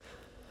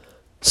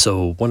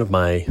So one of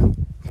my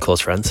close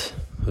friends,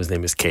 whose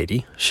name is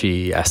Katie,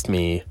 she asked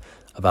me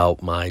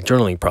about my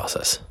journaling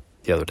process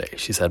the other day.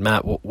 She said,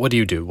 Matt, what do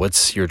you do?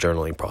 What's your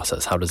journaling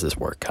process? How does this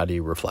work? How do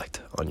you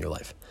reflect on your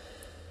life?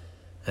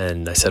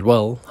 And I said,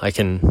 well, I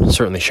can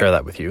certainly share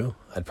that with you.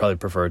 I'd probably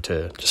prefer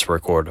to just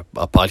record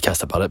a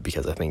podcast about it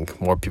because I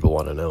think more people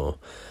want to know.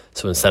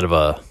 So instead of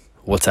a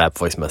WhatsApp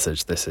voice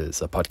message, this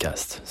is a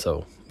podcast.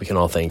 So we can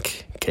all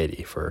thank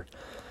Katie for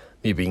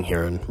me being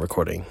here and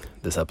recording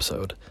this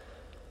episode.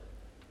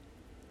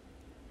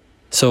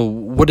 So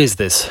what is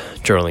this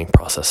journaling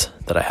process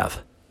that I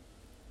have?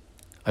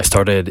 I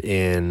started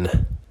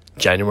in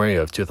January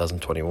of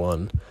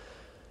 2021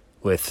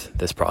 with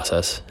this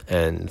process,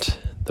 and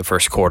the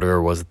first quarter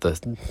was the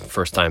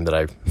first time that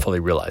I fully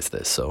realized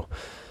this. So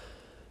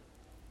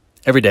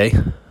every day,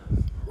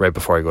 right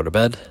before I go to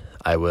bed,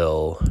 I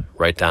will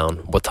write down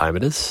what time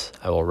it is.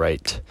 I will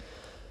write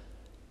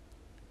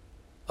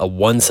a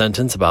one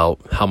sentence about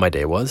how my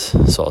day was.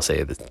 So I'll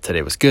say that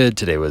today was good,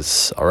 today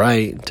was all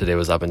right, today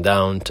was up and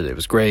down, today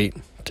was great,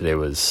 today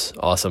was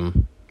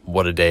awesome,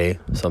 what a day,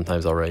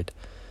 sometimes all right.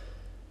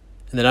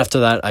 And then after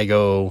that, I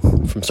go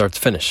from start to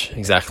finish,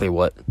 exactly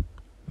what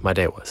my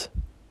day was.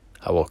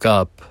 I woke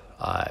up,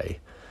 I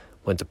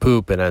went to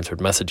poop and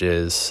answered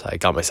messages, I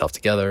got myself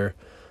together,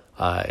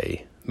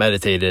 I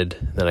meditated,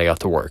 then I got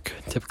to work.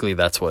 Typically,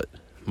 that's what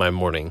my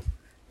morning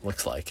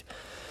looks like.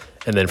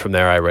 And then from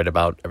there, I write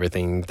about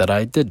everything that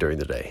I did during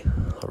the day.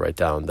 I'll write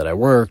down that I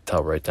worked.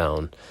 I'll write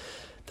down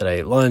that I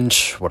ate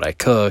lunch, what I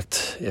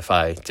cooked. If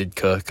I did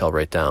cook, I'll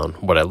write down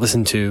what I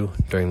listened to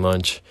during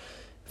lunch.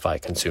 If I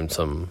consumed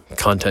some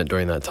content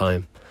during that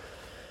time,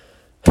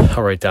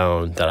 I'll write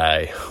down that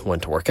I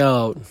went to work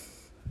out,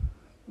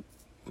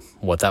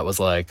 what that was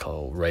like.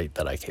 I'll write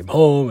that I came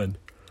home and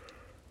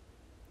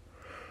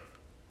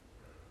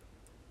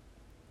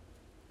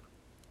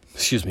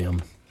excuse me,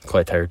 I'm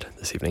quite tired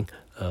this evening.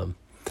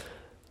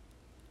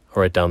 I'll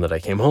write down that I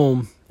came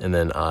home, and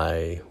then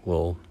I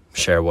will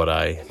share what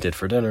I did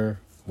for dinner,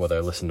 whether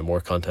I listened to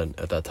more content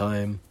at that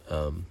time,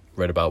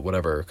 write about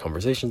whatever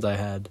conversations I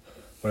had,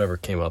 whatever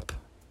came up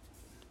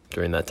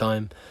during that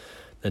time,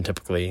 then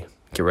typically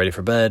get ready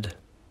for bed,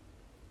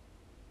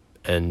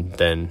 and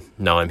then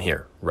now I'm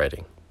here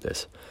writing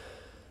this.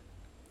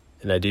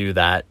 And I do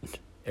that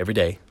every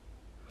day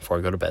before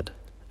I go to bed,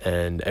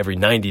 and every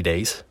 90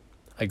 days,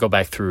 I go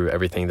back through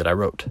everything that I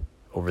wrote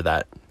over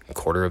that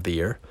quarter of the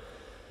year.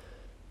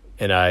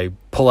 And I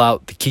pull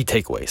out the key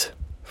takeaways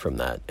from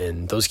that.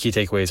 And those key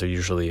takeaways are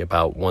usually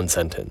about one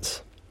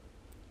sentence.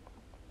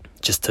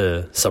 Just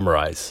to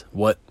summarize,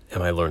 what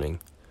am I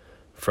learning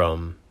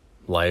from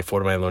life?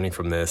 What am I learning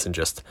from this? And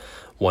just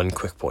one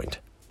quick point.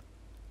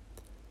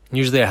 And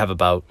usually I have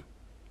about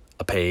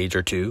a page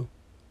or two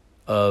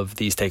of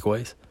these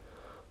takeaways.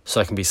 So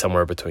I can be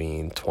somewhere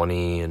between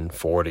 20 and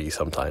 40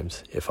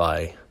 sometimes if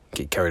I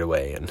get carried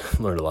away and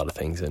learn a lot of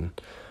things in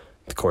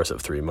the course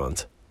of 3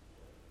 months.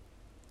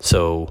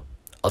 So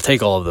I'll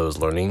take all of those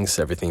learnings,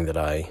 everything that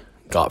I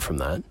got from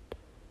that,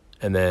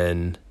 and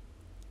then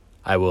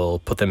I will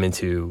put them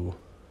into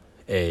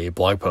a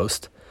blog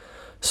post.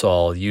 So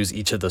I'll use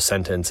each of those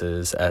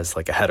sentences as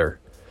like a header.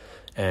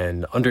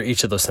 And under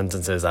each of those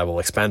sentences, I will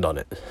expand on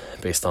it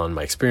based on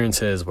my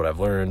experiences, what I've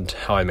learned,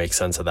 how I make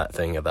sense of that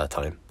thing at that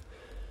time.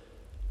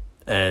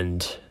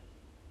 And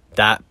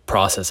that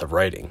process of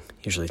writing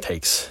usually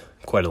takes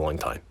quite a long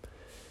time.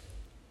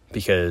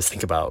 Because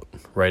think about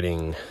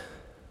writing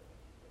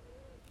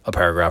a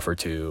paragraph or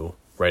two,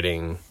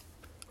 writing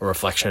a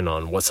reflection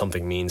on what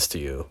something means to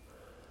you,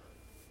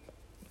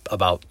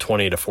 about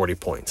 20 to 40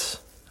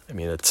 points. I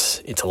mean,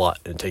 it's a lot.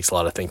 It takes a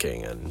lot of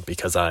thinking. And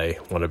because I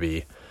want to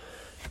be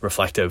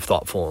reflective,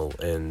 thoughtful,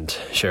 and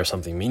share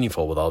something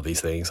meaningful with all these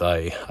things,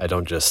 I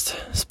don't just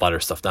splatter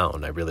stuff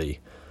down. I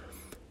really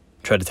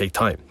try to take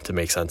time to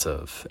make sense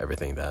of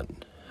everything that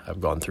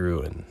I've gone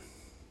through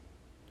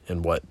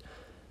and what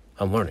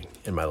I'm learning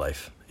in my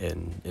life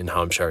and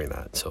how I'm sharing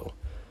that. So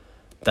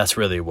that's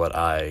really what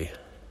I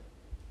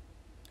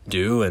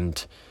do,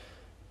 and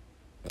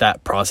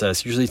that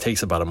process usually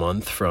takes about a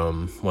month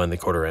from when the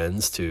quarter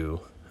ends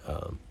to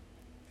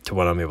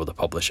when I'm able to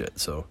publish it.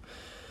 So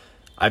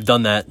I've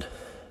done that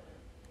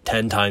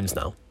 10 times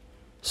now.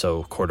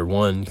 So quarter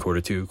 1,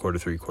 quarter 2, quarter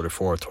 3, quarter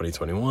 4 of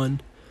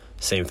 2021,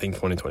 same thing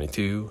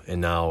 2022,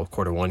 and now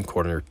quarter 1,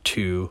 quarter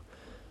 2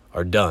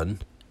 are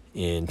done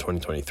in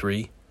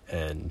 2023,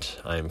 and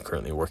I am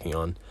currently working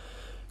on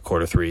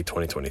quarter 3,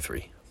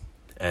 2023.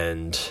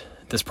 And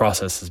this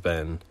process has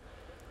been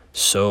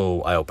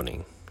so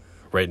eye-opening.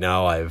 Right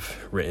now,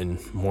 I've written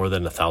more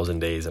than 1,000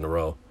 days in a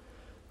row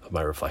of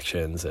my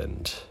reflections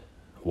and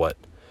what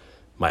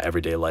my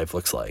everyday life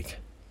looks like.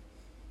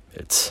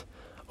 It's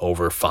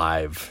over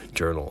 5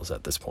 journals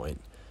at this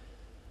point.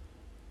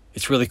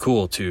 It's really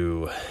cool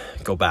to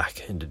go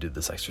back and to do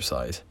this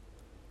exercise.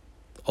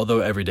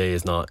 Although every day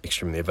is not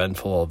extremely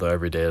eventful, although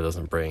every day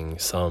doesn't bring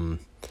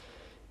some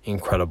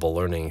incredible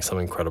learning, some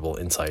incredible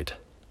insight,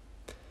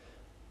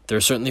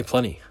 there's certainly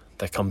plenty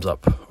that comes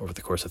up over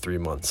the course of 3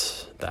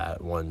 months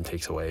that one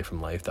takes away from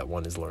life, that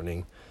one is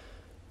learning.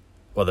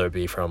 whether it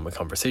be from a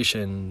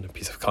conversation, a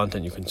piece of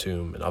content you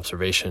consume, an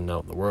observation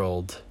out in the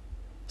world,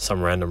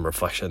 some random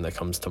reflection that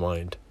comes to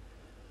mind.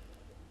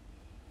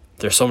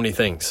 There's so many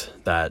things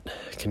that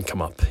can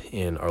come up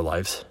in our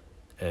lives,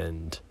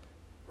 and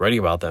writing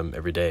about them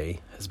every day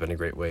has been a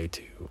great way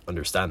to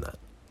understand that.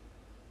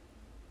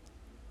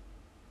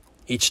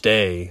 Each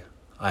day,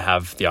 I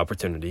have the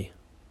opportunity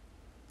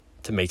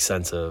to make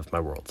sense of my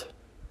world,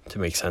 to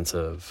make sense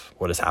of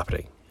what is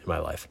happening in my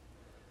life.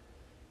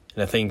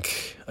 And I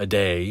think a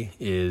day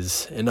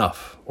is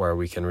enough where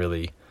we can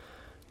really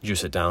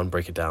juice it down,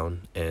 break it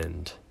down,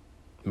 and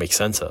make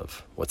sense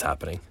of what's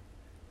happening.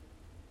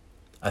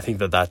 I think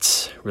that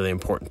that's really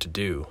important to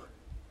do,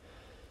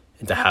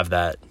 and to have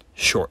that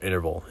short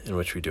interval in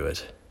which we do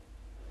it.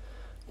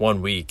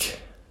 1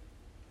 week,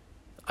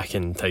 I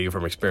can tell you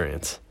from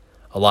experience,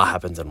 a lot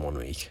happens in 1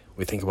 week.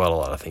 We think about a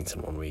lot of things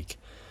in 1 week.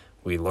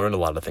 We learn a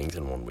lot of things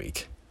in 1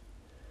 week.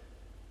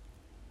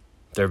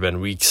 There have been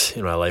weeks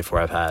in my life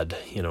where I've had,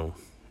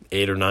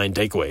 8 or 9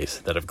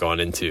 takeaways that have gone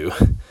into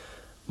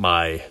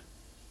my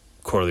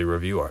quarterly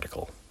review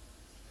article.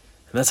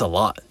 And that's a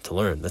lot to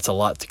learn. That's a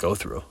lot to go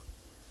through.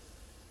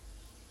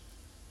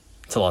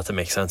 It's a lot to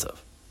make sense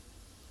of.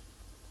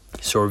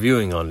 So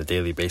reviewing on a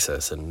daily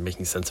basis and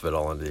making sense of it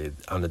all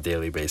on a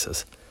daily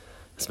basis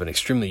has been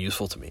extremely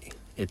useful to me.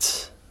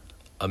 It's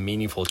a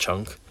meaningful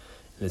chunk,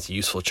 and it's a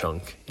useful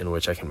chunk in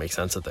which I can make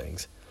sense of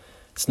things.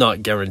 It's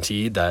not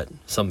guaranteed that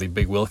something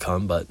big will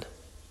come, but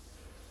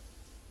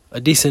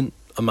a decent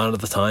amount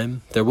of the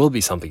time, there will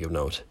be something of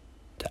note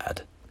to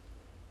add.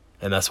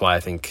 And that's why I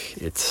think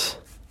it's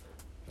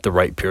the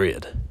right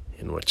period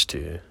in which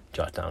to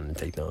jot down and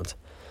take notes.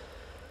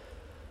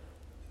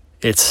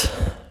 It's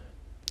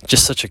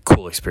just such a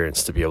cool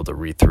experience to be able to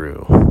read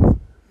through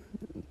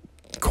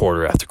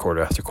quarter after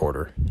quarter after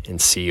quarter and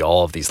see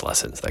all of these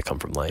lessons that come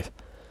from life.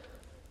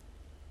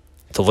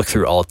 To look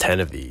through all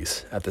 10 of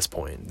these at this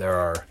point, there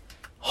are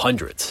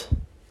hundreds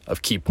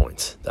of key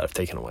points that I've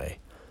taken away.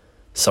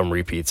 Some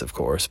repeats, of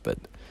course, but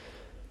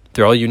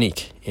they're all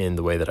unique in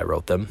the way that I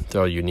wrote them.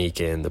 They're all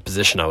unique in the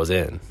position I was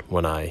in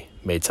when I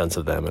made sense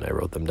of them and I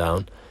wrote them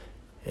down,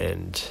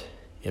 and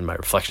in my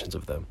reflections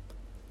of them.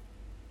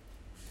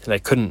 And I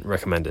couldn't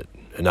recommend it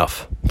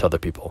enough to other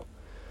people.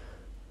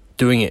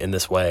 Doing it in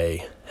this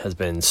way has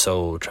been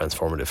so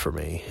transformative for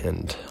me,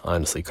 and I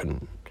honestly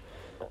couldn't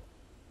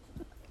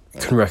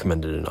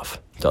recommend it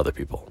enough to other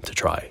people to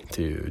try,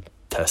 to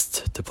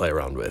test, to play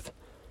around with.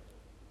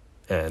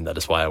 And that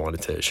is why I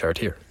wanted to share it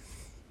here.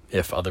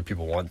 If other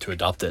people want to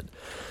adopt it,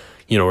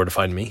 you know where to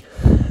find me,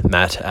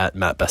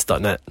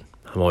 matt@mattbest.net.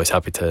 I'm always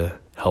happy to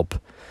help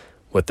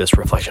with this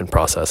reflection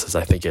process, as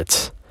I think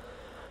it's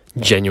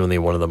genuinely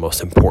one of the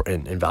most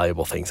important and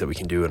valuable things that we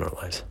can do in our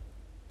lives.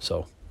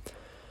 So,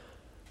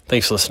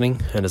 thanks for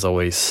listening, and as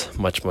always,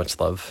 much, much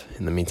love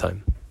in the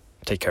meantime.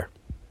 Take care.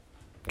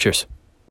 Cheers.